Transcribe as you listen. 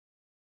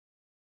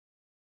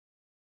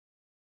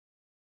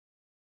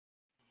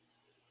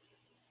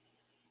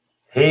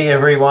Hey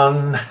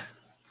everyone,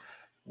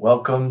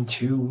 welcome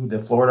to the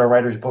Florida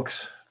Writers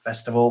Books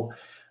Festival.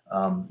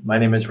 My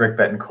name is Rick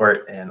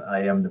Betancourt and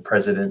I am the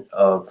president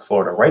of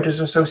Florida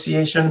Writers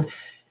Association.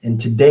 And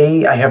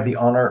today I have the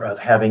honor of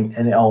having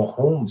N.L.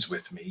 Holmes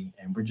with me,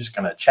 and we're just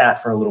going to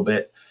chat for a little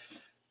bit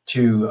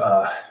to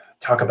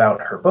talk about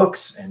her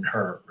books and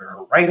her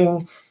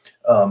writing.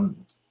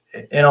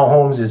 N.L.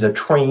 Holmes is a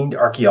trained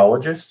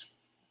archaeologist,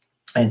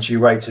 and she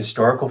writes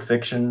historical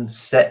fiction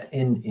set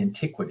in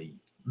antiquity.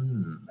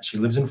 She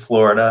lives in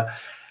Florida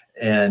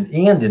and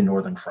in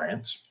northern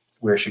France,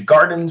 where she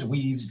gardens,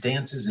 weaves,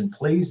 dances, and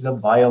plays the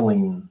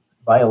violin,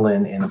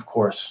 and of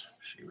course,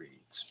 she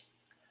reads.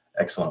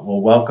 Excellent.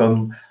 Well,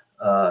 welcome.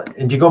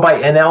 And do you go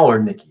by NL or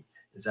Nikki?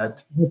 Is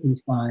that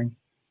Nikki's fine?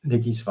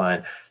 Nikki's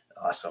fine.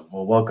 Awesome.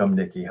 Well, welcome,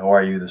 Nikki. How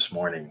are you this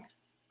morning?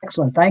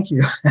 Excellent. Thank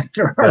you.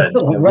 Good.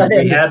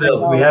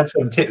 We had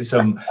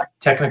some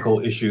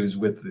technical issues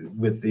with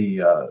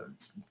the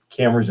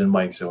cameras and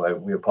mics, so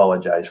we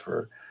apologize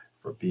for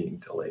being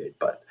delayed,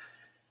 but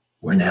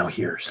we're now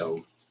here.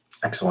 So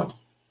excellent.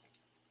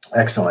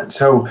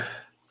 So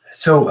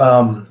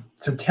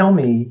tell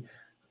me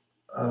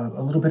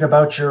a little bit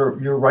about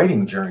your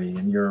writing journey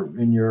and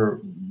your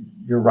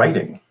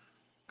writing.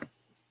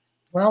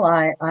 Well,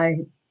 I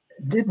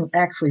didn't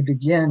actually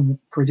begin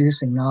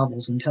producing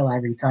novels until I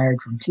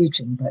retired from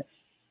teaching, but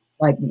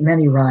like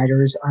many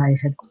writers, I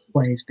had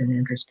always been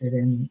interested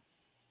in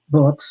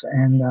books,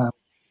 and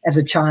as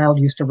a child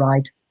used to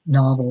write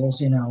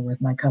novels,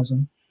 with my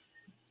cousin,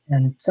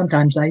 and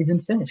sometimes I even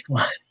finished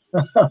one.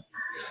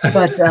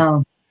 But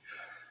for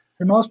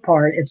the most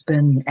part, it's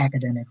been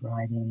academic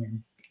writing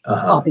and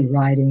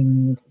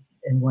copywriting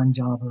in one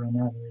job or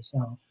another.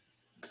 So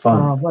it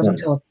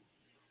wasn't until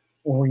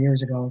 5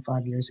 years ago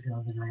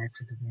that I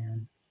actually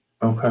began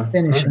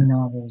finishing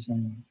novels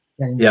and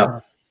getting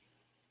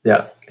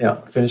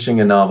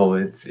finishing a novel.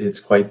 It's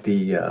quite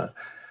the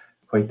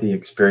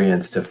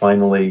experience to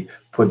finally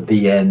put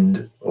the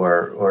end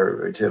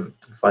or to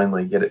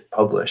finally get it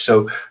published.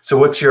 So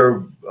what's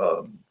your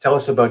tell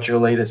us about your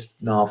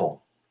latest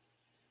novel?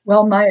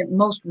 Well, my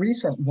most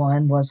recent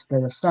one was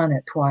The Sun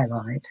at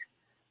Twilight,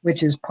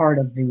 which is part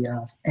of the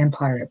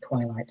Empire at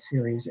Twilight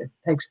series. It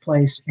takes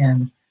place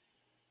in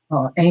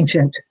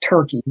ancient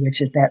Turkey,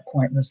 which at that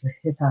point was the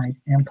Hittite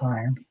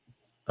Empire.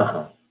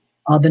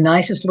 The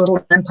nicest little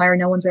empire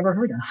no one's ever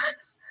heard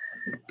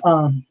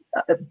of.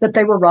 But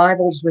they were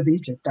rivals with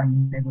Egypt. I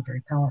mean, they were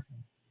very powerful.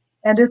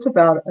 And it's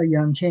about a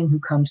young king who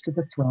comes to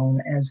the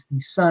throne as the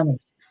son of a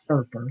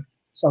usurper,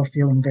 so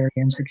feeling very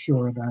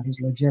insecure about his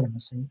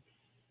legitimacy.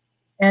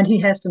 And he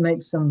has to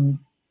make some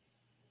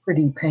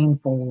pretty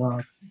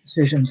painful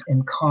decisions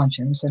in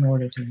conscience in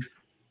order to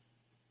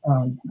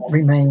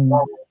remain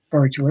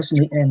virtuous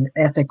and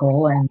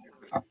ethical and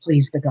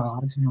please the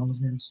gods and all of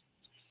this,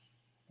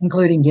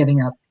 including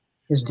giving up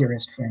his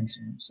dearest friends.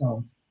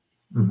 So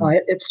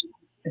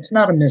it's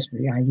not a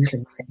mystery. I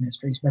usually write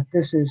mysteries, but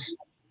this is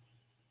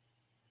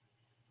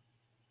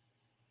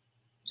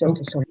just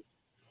a sort of...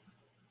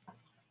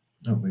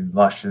 Oh, we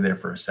lost you there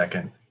for a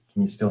second.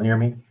 Can you still hear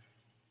me?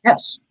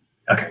 Yes.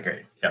 Okay,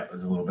 great. Yeah, it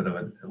was a little bit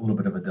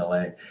of a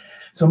delay.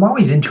 So I'm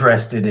always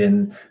interested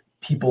in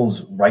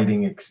people's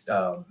writing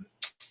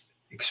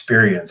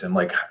experience and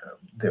like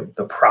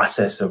the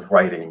process of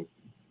writing.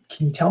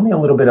 Can you tell me a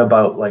little bit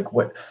about like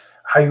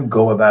how you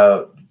go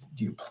about?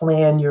 Do you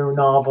plan your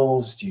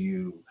novels? Do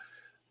you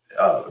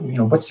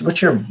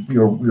what's your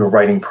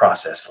writing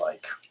process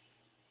like?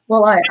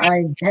 Well, I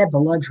had the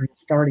luxury of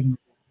starting with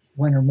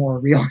one or more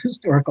real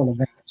historical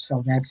events,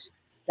 so that's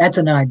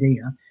an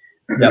idea.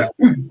 Yeah.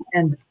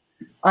 And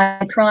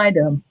I tried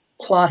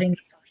plotting,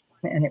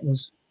 and it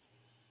was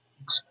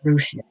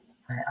excruciating.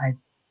 I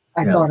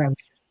thought I would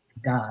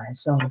die.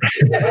 So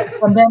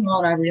from then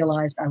on, I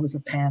realized I was a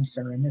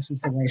pantser, and this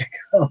is the way to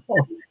go.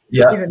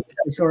 Yeah. Even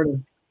the sort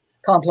of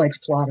complex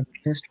plot of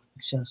history,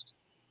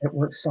 it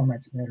works so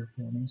much better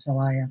for me. So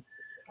I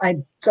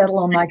settle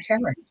on my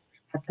characters,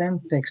 get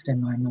them fixed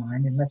in my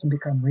mind, and let them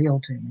become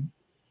real to me.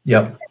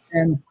 Yep.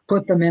 And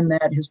put them in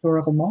that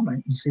historical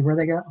moment and see where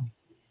they go.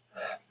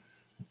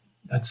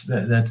 That's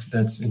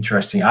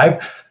interesting.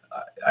 I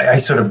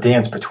sort of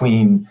dance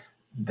between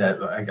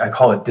that. I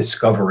call it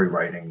discovery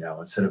writing now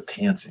instead of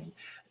pantsing,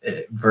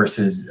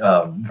 versus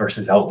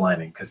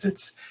outlining, because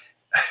it's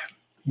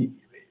to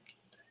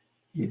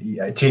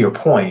your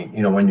point.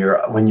 When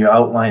you're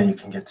outlining, you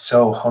can get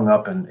so hung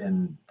up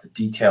in the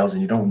details,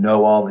 and you don't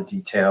know all the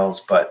details.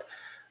 But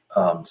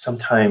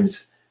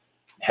sometimes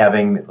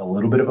having a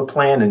little bit of a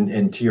plan,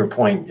 and to your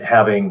point,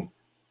 having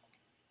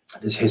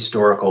this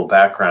historical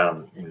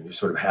background, you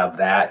sort of have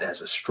that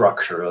as a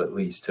structure, at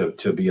least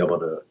to be able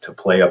to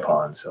play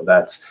upon. So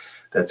that's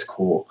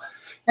cool.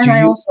 And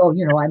I also,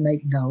 I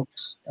make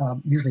notes,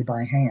 usually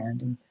by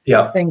hand, and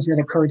things that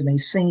occur to me,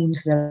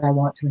 scenes that I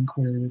want to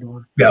include,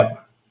 or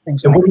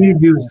things. And what do you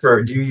use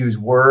do you use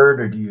Word,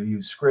 or do you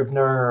use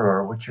Scrivener,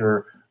 or what's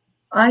your?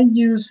 I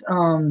use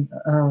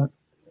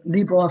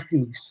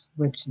LibreOffice,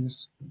 which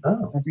is,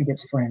 I think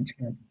it's French,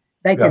 but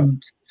they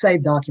can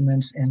save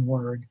documents in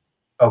Word.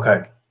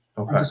 Okay.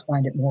 I Okay. just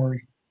find it more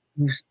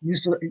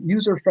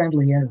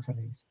user-friendly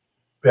interface.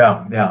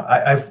 Yeah, yeah.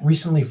 I've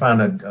recently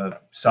found a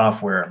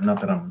software, not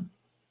that I'm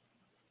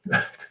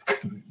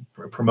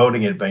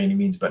promoting it by any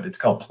means, but it's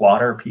called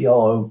Plotter,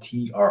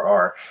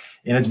 Plottrr,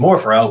 and it's more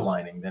for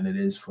outlining than it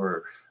is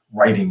for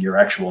writing your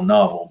actual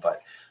novel. But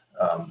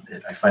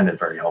I find it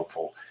very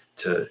helpful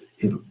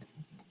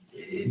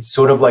it's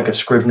sort of like a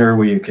Scrivener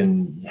where you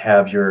can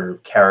have your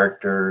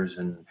characters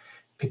and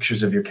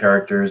pictures of your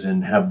characters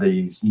and have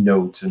these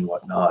notes and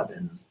whatnot.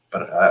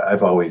 But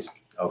I've always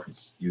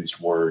used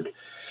Word.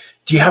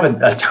 Do you have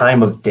a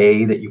time of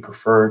day that you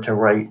prefer to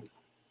write?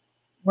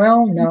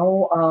 Well,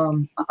 no,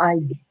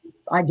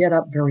 I get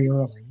up very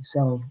early,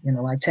 so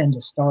I tend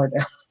to start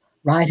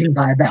writing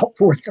by about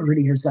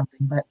 4:30 or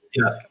something. But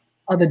Yeah,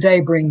 the day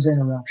brings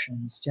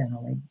interruptions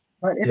generally.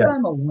 But if yeah,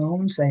 I'm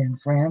alone, say in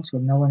France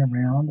with no one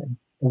around and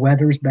the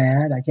weather's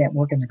bad, I can't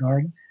work in the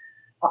garden,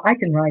 I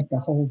can write the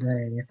whole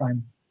day if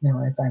I'm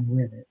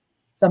with it.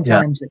 yeah,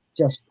 Sometimes it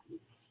just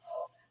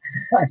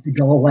I have to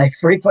go away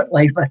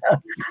frequently, but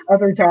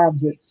other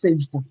times it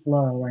seems to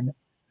flow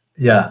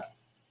yeah.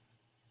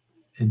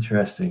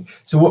 Interesting.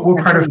 So what and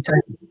part of pretty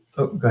France?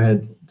 Oh, go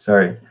ahead.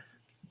 Sorry.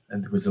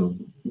 And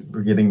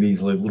we're getting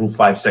these little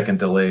 5-second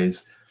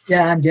delays.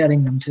 Yeah, I'm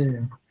getting them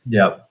too.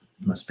 Yeah,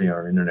 must be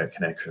our internet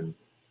connection.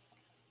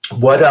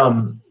 What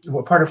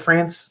part of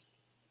France?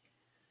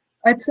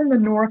 It's in the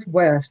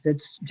northwest.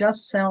 It's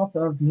just south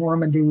of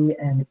Normandy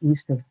and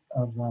east of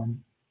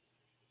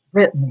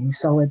Brittany,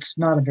 so it's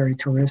not a very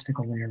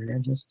touristical area,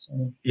 just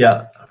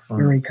Yeah,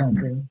 very fun.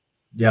 country.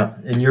 Yeah,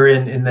 and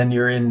then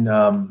you're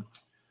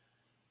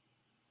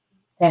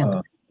Tampa.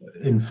 uh,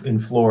 in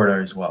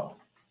Florida as well.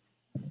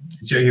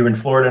 So you're in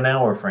Florida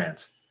now or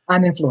France?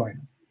 I'm in Florida.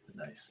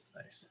 Nice,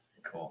 nice,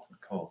 cool,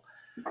 cool,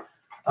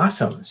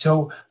 awesome.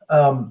 So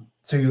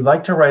you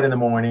like to write in the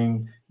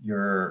morning.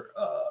 You're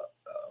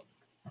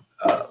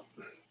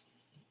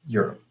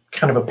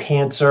kind of a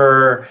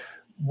pantser.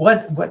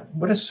 What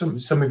is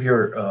some of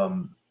your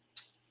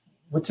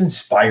what's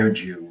inspired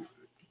you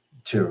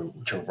to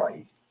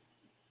write?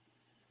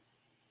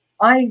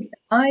 I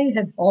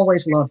have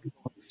always loved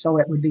books, so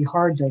it would be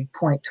hard to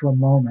point to a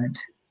moment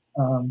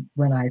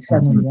when I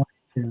suddenly Mhm.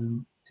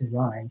 wanted to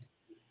write.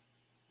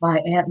 My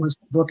aunt was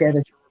book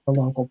editor of a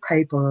local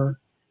paper.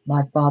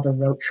 My father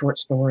wrote short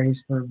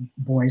stories for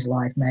Boys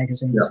Life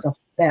magazine and Yeah. stuff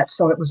like that.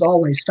 So it was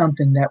always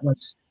something that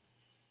was,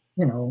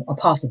 a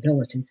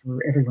possibility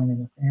for everyone in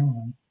the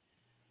family.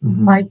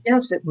 I Hmm.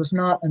 guess it was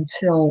not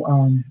until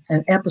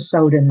an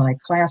episode in my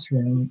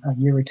classroom a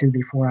year or two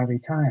before I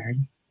retired,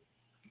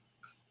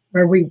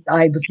 where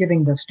I was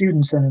giving the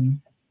students an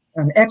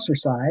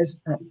exercise,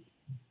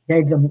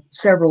 gave them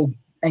several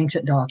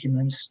ancient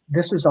documents.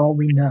 This is all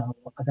we know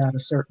about a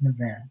certain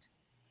event.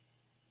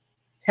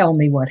 Tell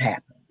me what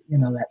happened,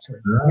 that sort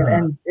of thing. Ah,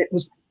 And it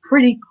was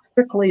pretty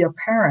quickly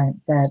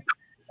apparent that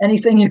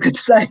anything you could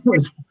say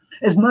was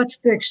as much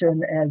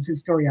fiction as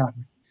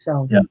historiography.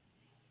 So yeah.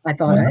 I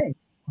thought, Wow. hey,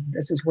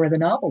 this is where the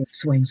novelist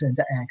swings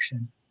into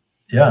action.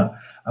 Yeah.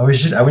 I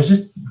was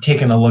just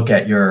taking a look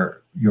at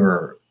your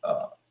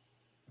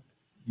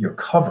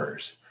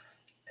covers,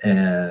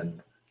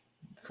 and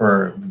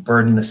for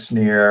Bird and the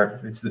Snare,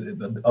 it's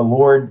a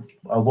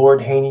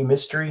Lord Haney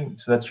mystery.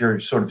 So that's your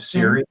sort of Mhm.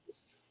 series.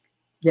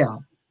 Yeah.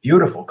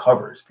 Beautiful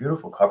covers,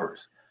 beautiful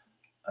covers.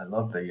 I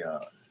love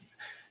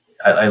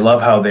I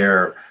love how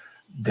they're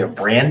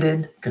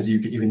branded, because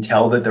you can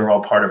tell that they're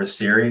all part of a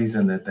series,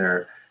 and that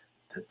they're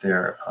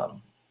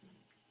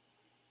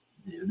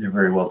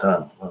very well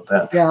done. Well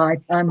done. Yeah,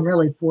 I'm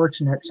really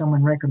fortunate.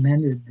 Someone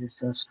recommended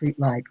this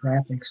Streetlight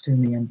Graphics to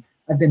me, and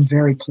I've been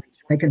very pleased.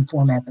 I can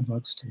format the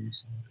books too.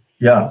 So.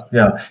 Yeah,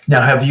 yeah.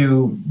 Now, have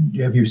you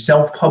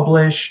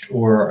self-published,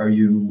 or are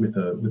you with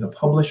a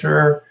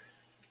publisher?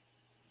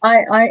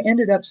 I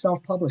ended up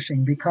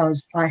self-publishing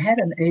because I had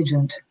an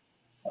agent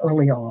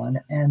early on,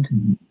 and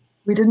Mhm.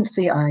 we didn't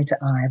see eye to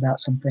eye about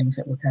some things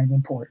that were kind of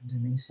important to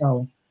me.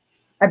 So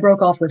I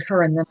broke off with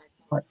her, and then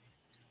I thought,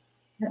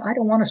 I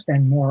don't want to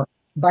spend more.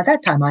 By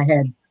that time, I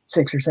had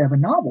 6 or 7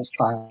 novels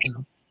piled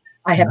up.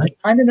 I have to Nice.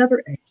 find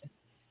another agent.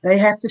 They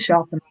have to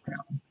shop them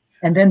around,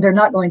 and then they're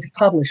not going to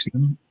publish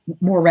them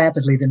more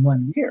rapidly than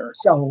 1 year.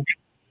 So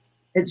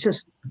it's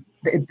just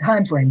the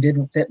time frame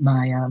didn't fit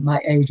my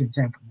agent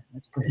temperament.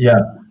 Let's put it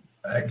that.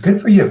 Yeah,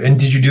 good for you. And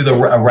did you do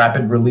a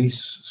rapid release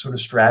sort of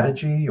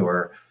strategy,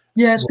 or?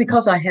 Yes,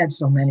 because I had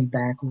so many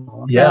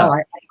backlog. Yeah. Now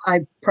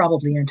I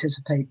probably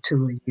anticipate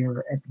 2 a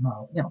year at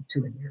most,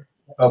 2 a year.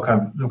 Okay.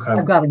 Okay.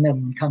 I've got another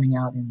one coming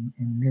out in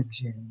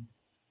mid-June.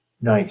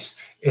 Nice.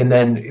 And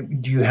then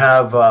do you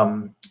have?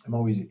 I'm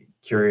always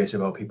curious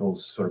about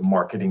people's sort of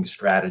marketing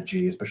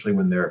strategy, especially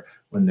when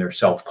they're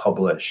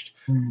self-published.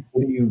 Mm.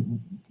 What do you?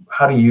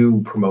 How do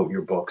you promote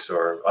your books,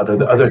 or other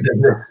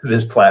than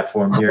this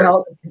platform here?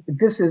 Well,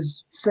 this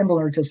is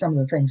similar to some of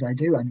the things I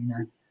do. I mean,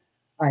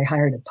 I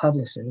hired a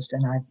publicist,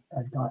 and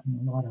I've gotten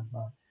a lot of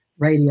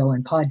radio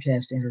and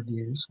podcast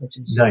interviews, which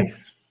is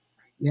Nice.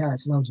 yeah,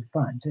 it's loads of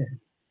fun too.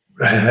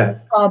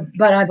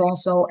 But I've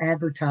also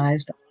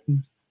advertised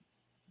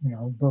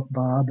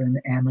BookBub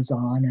and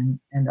Amazon,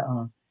 and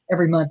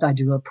every month I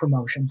do a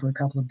promotion for a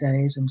couple of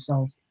days, and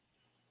so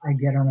I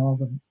get on all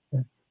the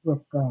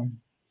book, the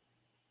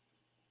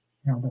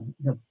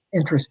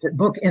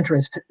book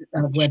interest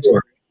website.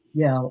 Sure.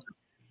 Yeah,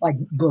 like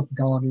Book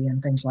Doggy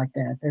and things like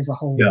that. There's a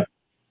whole Yeah.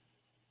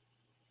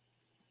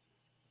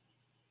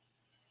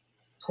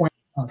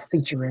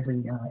 feature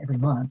every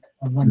month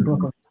on one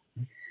book.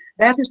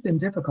 That has been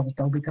difficult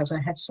though, because I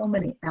have so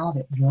many out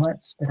at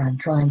once that I'm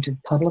trying to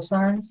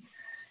publicize.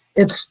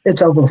 It's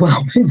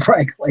overwhelming,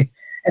 frankly.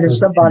 And if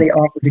somebody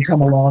offered to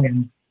come along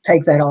and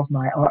take that off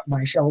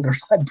my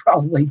shoulders, I'd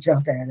probably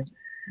jump at it.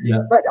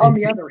 Yeah. But on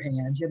the other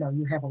hand,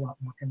 you have a lot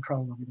more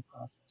control over the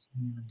process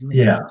when you're doing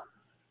Yeah.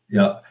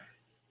 Yeah.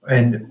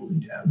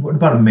 And what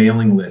about a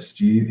mailing list?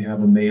 Do you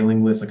have a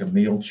mailing list, like a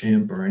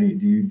MailChimp or do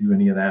you do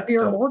any of that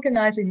We're stuff?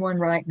 organizing one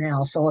right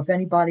now. So if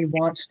anybody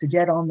wants to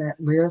get on that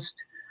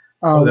list,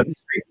 That'd be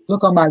great.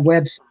 look on my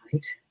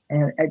website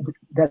and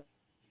that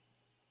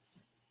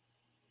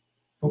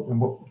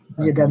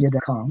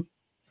www.com.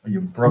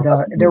 You broke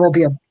up. There will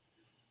be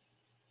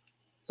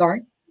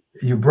sorry?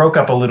 You broke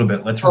up a little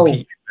bit. Let's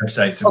repeat your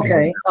website. So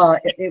okay.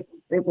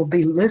 It will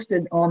be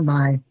listed on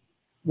my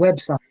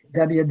website,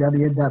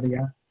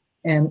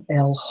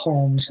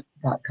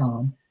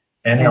 www.nlholmes.com.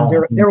 And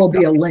there will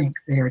be a link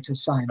there to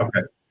sign up.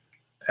 Okay.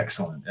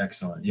 Excellent.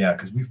 Excellent. Yeah,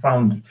 because we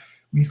found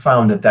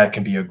that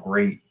can be a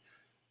great,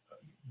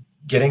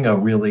 getting a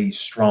really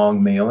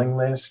strong mailing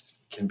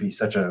list can be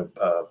such a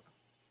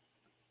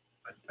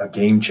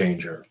game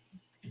changer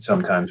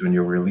sometimes when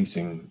you're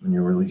releasing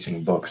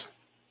books.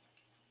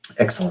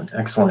 Excellent.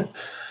 Excellent.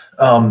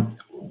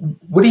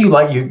 What do you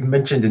like? You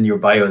mentioned in your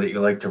bio that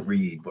you like to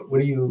read.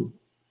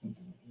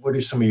 What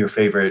are some of your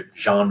favorite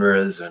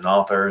genres and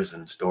authors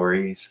and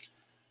stories?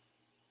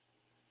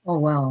 Oh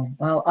wow!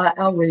 Well,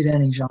 I'll read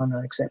any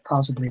genre except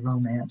possibly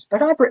romance,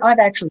 but I've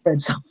actually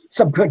read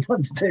some good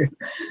ones too.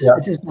 Yeah.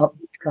 It's just not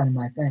kind of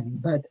my thing.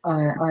 But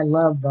I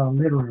love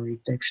literary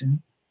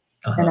fiction,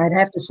 and I'd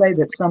have to say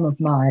that some of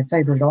my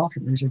favorite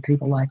authors are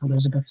people like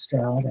Elizabeth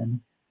Strout and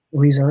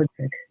Louise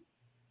Erdrich.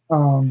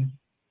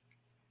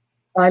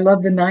 I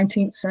love the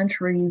 19th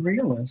century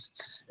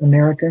realists,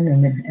 American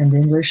and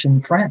English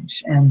and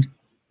French, and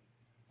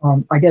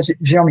I guess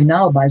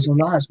Germinal by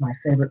Zola is my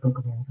favorite book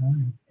of all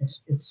time.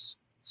 It's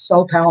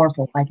so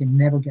powerful, I can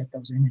never get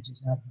those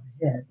images out of my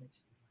head, which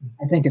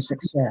I think is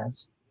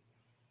success.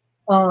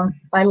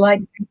 I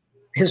like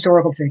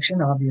historical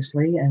fiction,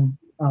 obviously, and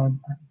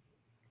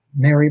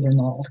Mary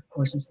Renault, of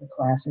course, is the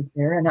classic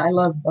there. And I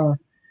love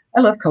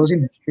cozy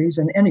mysteries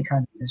and any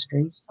kind of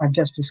mysteries. I've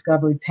just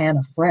discovered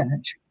Tana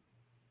French.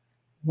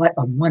 What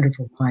a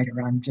wonderful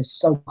writer. I'm just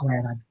so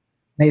glad I've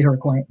made her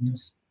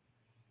acquaintance.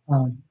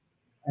 I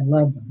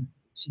love them.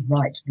 She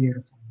writes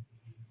beautifully.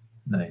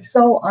 Nice.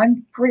 So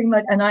I'm pretty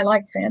much, and I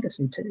like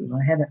fantasy too.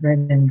 I haven't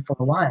read any for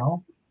a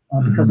while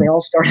because they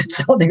all started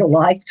sounding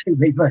alike to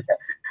me.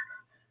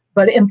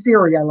 But in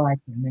theory, I like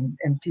them,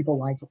 and people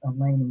like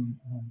Lainey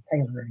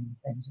Taylor and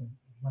things.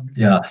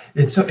 Yeah,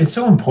 it's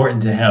so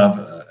important to have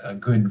a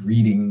good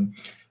reading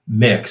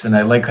mix, and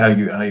I like how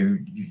you're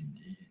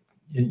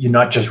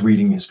not just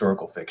reading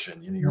historical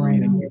fiction. You're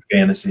reading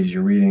fantasies,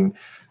 you're reading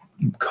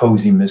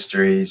cozy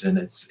mysteries, and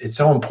it's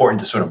so important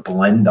to sort of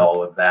blend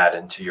all of that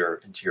into your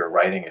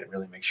writing, and it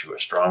really makes you a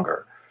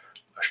stronger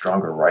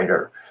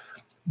writer.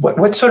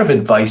 What sort of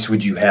advice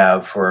would you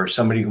have for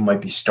somebody who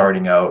might be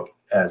starting out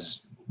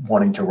as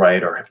wanting to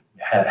write or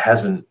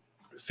hasn't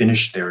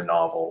finished their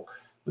novel?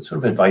 What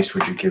sort of advice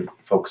would you give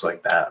folks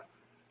like that?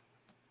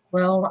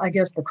 Well, I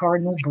guess the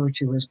cardinal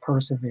virtue is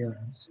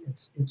perseverance.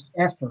 It's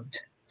effort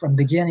from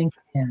beginning to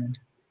end.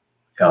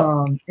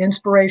 Yeah.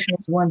 Inspiration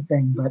is one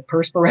thing, but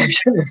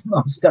perspiration is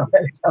most of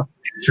it. So,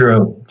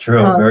 true.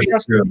 Very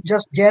true.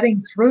 Just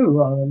getting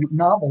through a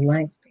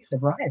novel-length piece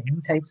of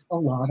writing takes a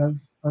lot of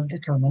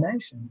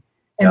determination.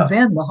 And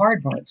then the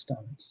hard part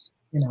starts,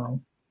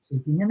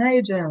 seeking an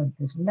agent,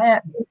 this and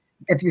that.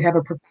 If you have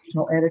a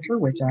professional editor,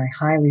 which I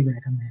highly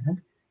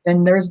recommend,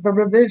 then there's the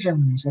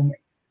revisions. And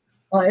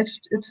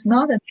it's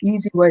not an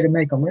easy way to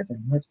make a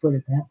living, let's put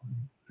it that way.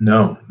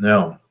 No.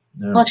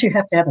 Plus, you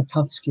have to have a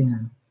tough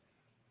skin.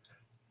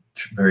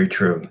 Very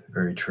true.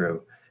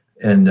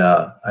 And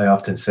I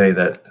often say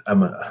that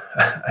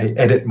I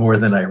edit more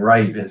than I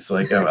write. It's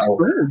like, true.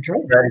 It's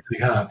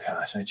like, oh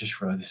gosh, I just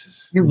wrote this.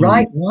 Is you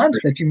write once,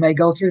 but you may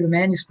go through the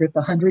manuscript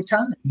 100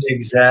 times.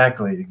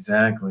 Exactly. It's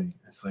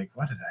like,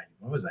 what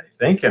was I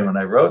thinking when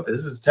I wrote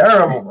this? Is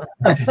terrible.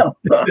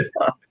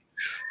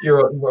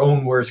 Your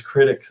own worst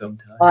critic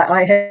sometimes.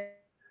 I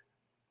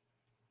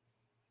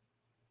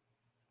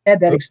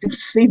had that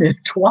experience, seen it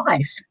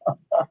twice.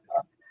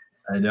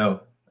 I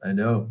know.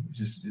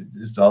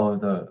 Just all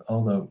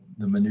the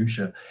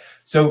minutia.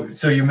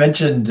 So you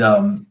mentioned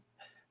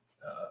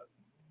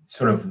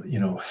sort of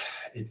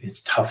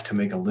it's tough to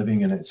make a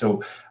living in it.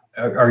 So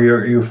are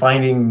you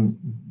finding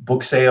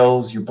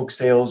your book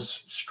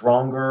sales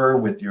stronger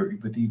with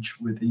each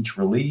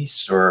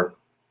release, or?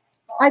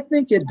 I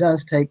think it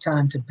does take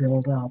time to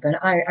build up, and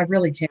I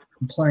really can't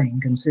complain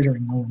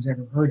considering no one's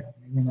ever heard of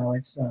me. You know,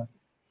 it's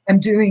I'm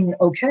doing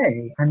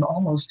okay. I'm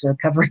almost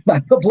covering my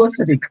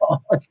publicity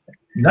costs.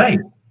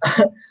 Nice.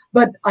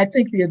 But I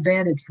think the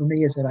advantage for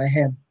me is that I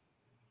have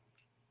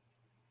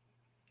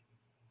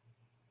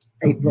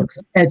 8 books.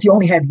 And if you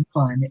only had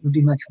one, it would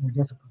be much more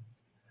difficult.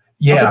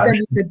 Yeah.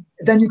 But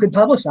then you could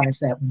publicize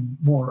that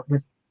more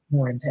with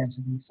more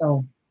intensity.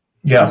 So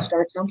you Yeah.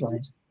 start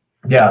someplace.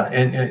 Yeah,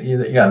 and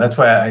yeah, that's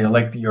why I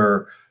like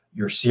your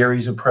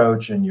series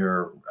approach, and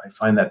I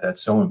find that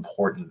that's so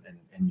important,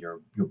 and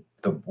your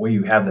the way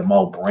you have them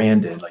all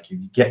branded, like you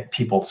get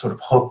people sort of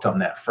hooked on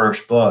that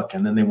first book,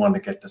 and then they want to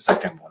get the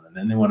second one, and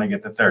then they want to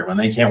get the third one.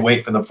 They can't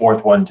wait for the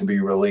fourth one to be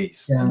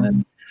released, Yeah.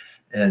 and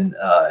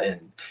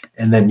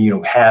then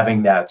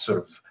having that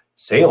sort of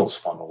sales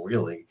funnel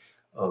really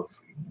of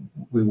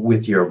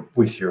with your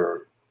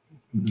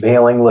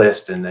mailing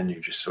list, and then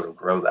you just sort of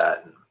grow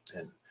that and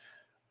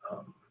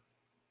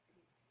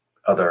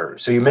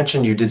so you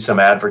mentioned you did some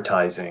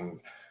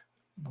advertising.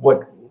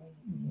 When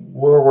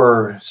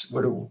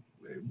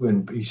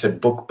you said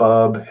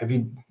BookBub, have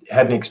you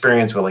had an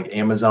experience with like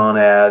Amazon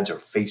ads or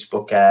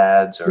Facebook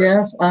ads? Or?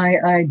 Yes,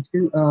 I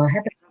do.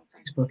 Haven't done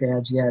Facebook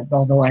ads yet,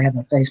 although I have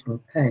a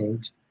Facebook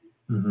page.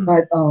 Mm-hmm.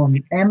 But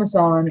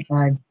Amazon,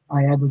 I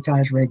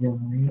advertise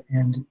regularly,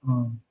 and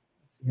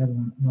what's the other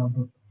one?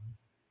 BookBub.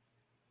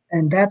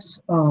 And that's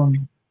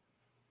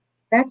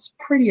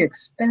pretty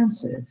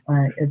expensive.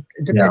 It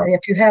depends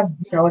if you have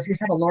a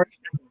large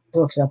number of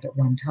books up at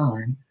one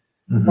time.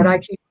 Mm-hmm. But I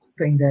keep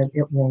hoping that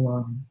it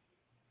will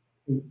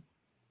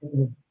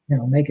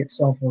make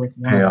itself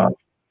worthwhile.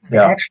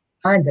 Yeah. I actually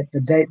find that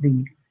the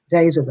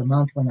days of the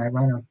month when I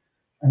run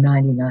a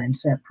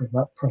 99-cent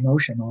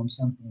promotion on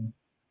something,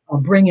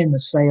 I'll bring in the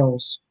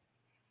sales,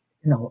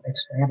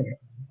 extravagantly.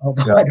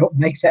 Although I don't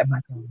make that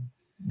much money.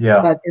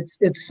 Yeah. But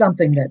it's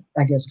something that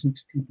I guess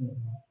keeps people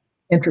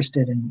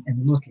interested in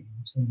looking.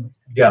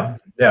 Yeah.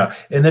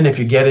 And then if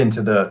you get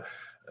into the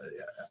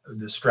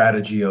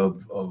strategy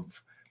of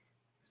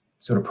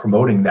sort of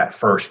promoting that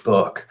first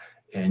book,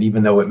 and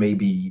even though it may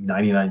be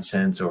 99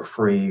 cents or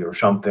free or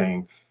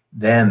something,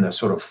 then the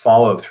sort of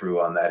follow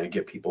through on that, you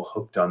get people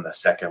hooked on the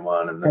second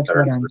one and the That's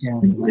third. What I'm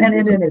telling.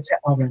 And then it's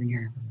already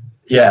happening.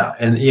 Yeah,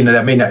 and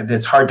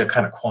that's hard to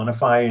kind of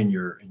quantify in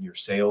your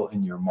sale,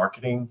 in your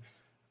marketing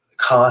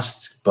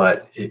costs,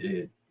 but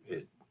it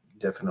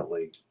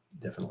definitely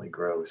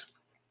grows.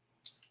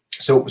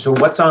 So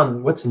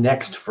what's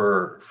next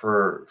for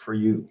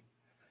you?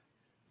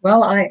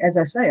 Well, as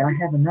I say, I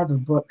have another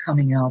book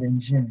coming out in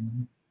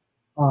June,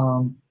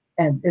 and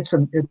it's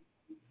the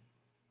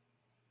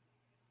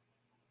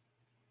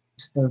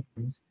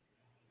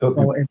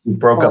You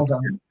broke up.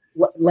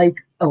 Lake.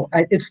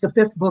 It's the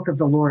 5th book of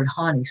the Lord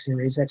Hani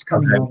series that's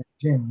coming out in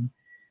June.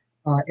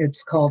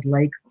 It's called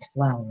Lake of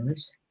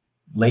Flowers.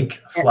 Lake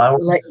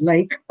Flowers.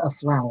 Lake of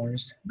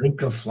Flowers.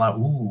 Lake of Flowers.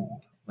 Ooh,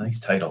 nice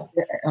title.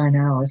 I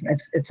know.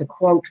 It's a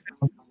quote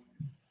from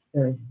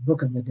the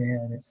Book of the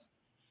Dead.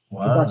 We've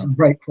got some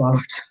great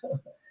quotes.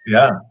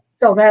 Yeah.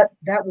 So that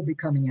will be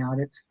coming out.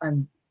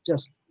 I'm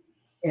just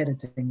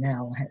editing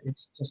now.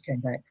 It's just came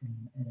back from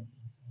editing,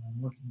 so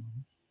I'm working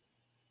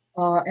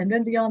on it. And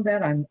then beyond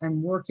that,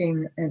 I'm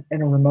working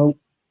in a remote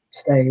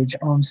stage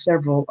on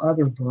several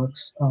other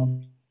books.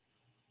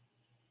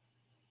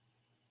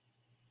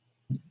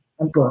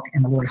 A book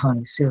in the Lord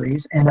Hani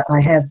series, and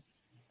I have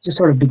just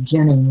sort of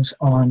beginnings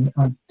on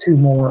 2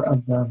 more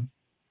of the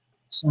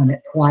Sun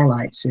at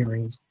Twilight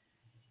series.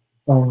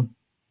 So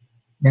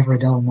never a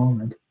dull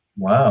moment.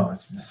 Wow, it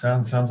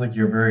sounds like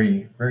you're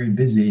very, very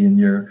busy in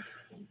your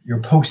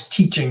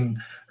post-teaching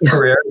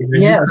career.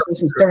 Yes,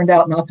 this has turned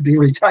out not to be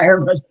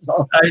retirement.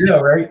 So I know,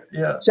 right?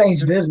 Yeah.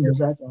 Change business,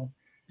 that's all.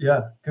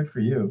 Yeah, good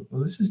for you.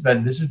 Well, this has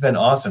been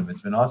awesome.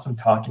 It's been awesome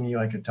talking to you.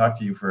 I could talk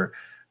to you for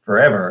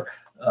forever.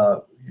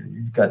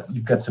 You've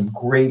got some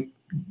great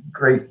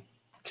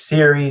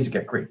series. You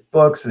got great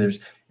books. If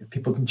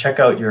people can check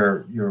out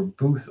your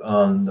booth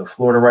on the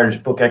Florida Writers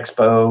Book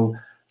Expo.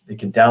 They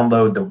can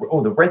download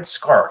the Red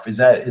Scarf. Is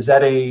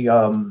that a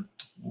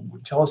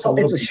tell us a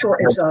little bit.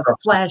 It's a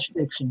flash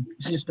fiction.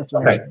 It's just a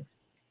flash fiction.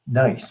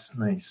 Nice.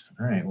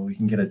 All right. Well, we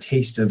can get a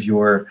taste of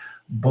your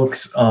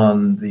books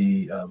on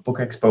the Book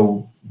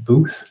Expo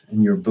booth,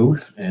 in your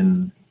booth,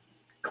 and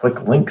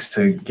click links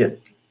to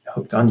get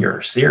hooked on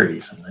your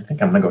series. And I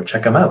think I'm going to go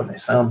check them out. They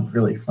sound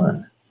really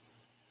fun.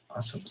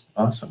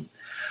 Awesome.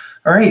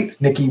 All right,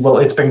 Nikki. Well,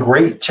 it's been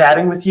great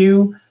chatting with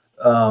you.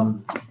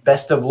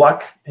 Best of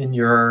luck in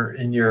your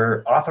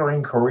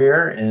authoring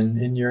career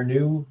and in your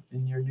new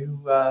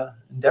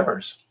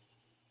endeavors.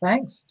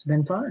 Thanks. It's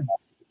been fun.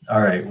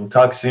 All right. We'll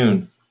talk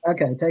soon.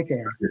 Okay. Take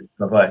care.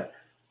 Bye-bye.